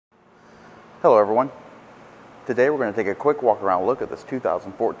Hello everyone. Today we're going to take a quick walk around look at this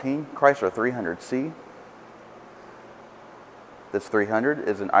 2014 Chrysler 300C. This 300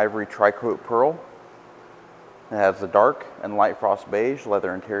 is an Ivory tri-coat pearl. It has the dark and light frost beige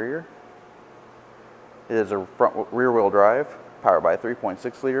leather interior. It is a rear wheel drive powered by a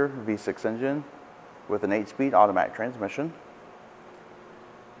 3.6 liter V6 engine with an 8-speed automatic transmission.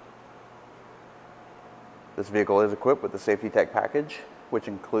 This vehicle is equipped with the SafetyTec package, which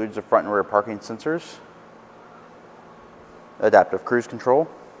includes the front and rear parking sensors, adaptive cruise control,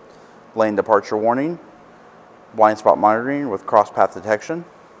 lane departure warning, blind spot monitoring with cross path detection,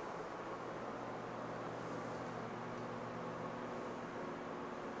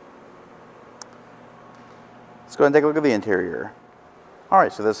 let's go ahead and take a look at the interior.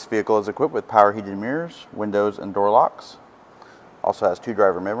 Alright, so this vehicle is equipped with power heated mirrors, windows, and door locks. Also has 2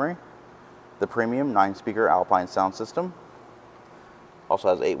 driver memory, the premium 9-speaker Alpine sound system. Also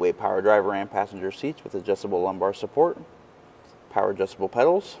has 8-way power driver and passenger seats with adjustable lumbar support, power adjustable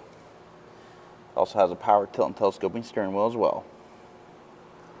pedals. Also has a power tilt and telescoping steering wheel as well.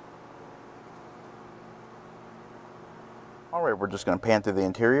 Alright, we're just going to pan through the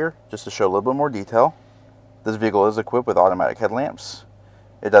interior just to show a little bit more detail. This vehicle is equipped with automatic headlamps.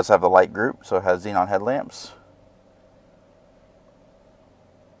 It does have the light group, so it has xenon headlamps.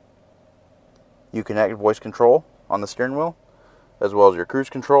 You can activate voice control on the steering wheel, as well as your cruise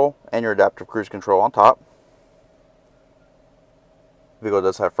control and your adaptive cruise control on top. The vehicle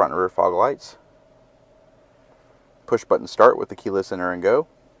does have front and rear fog lights, push button start with the keyless enter and go,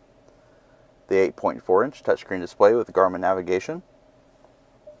 the 8.4-inch touchscreen display with the Garmin navigation,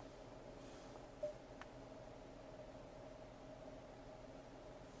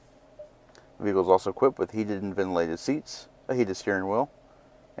 the vehicle is also equipped with heated and ventilated seats, a heated steering wheel,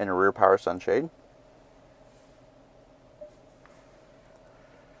 and a rear power sunshade.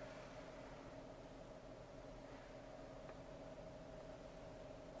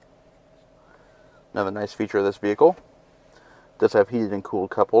 Another nice feature of this vehicle, does have heated and cooled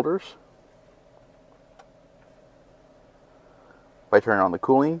cup holders. By turning on the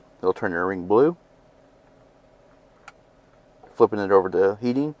cooling, it'll turn your ring blue. Flipping it over to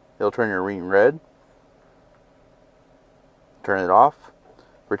heating, it'll turn your ring red. Turn it off,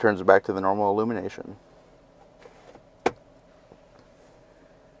 returns it back to the normal illumination.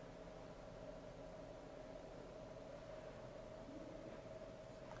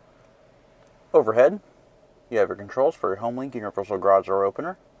 Overhead, you have your controls for your home link universal garage door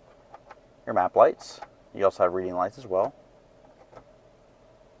opener, your map lights. You also have reading lights as well.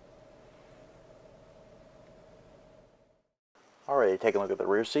 Alright, taking a look at the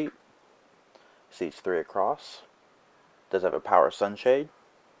rear seat. Seats 3 across. Does have a power sunshade.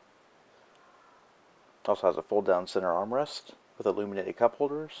 Also has a fold down center armrest with illuminated cup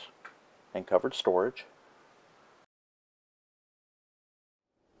holders and covered storage.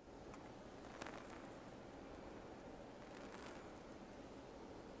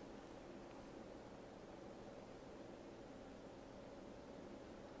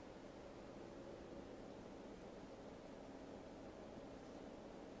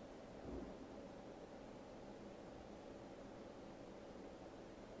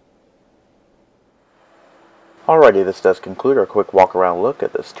 Alrighty, this does conclude our quick walk around look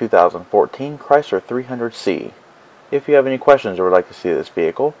at this 2014 Chrysler 300C. If you have any questions or would like to see this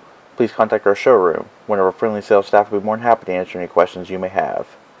vehicle, please contact our showroom. One of our friendly sales staff will be more than happy to answer any questions you may have.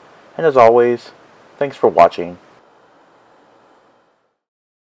 And as always, thanks for watching,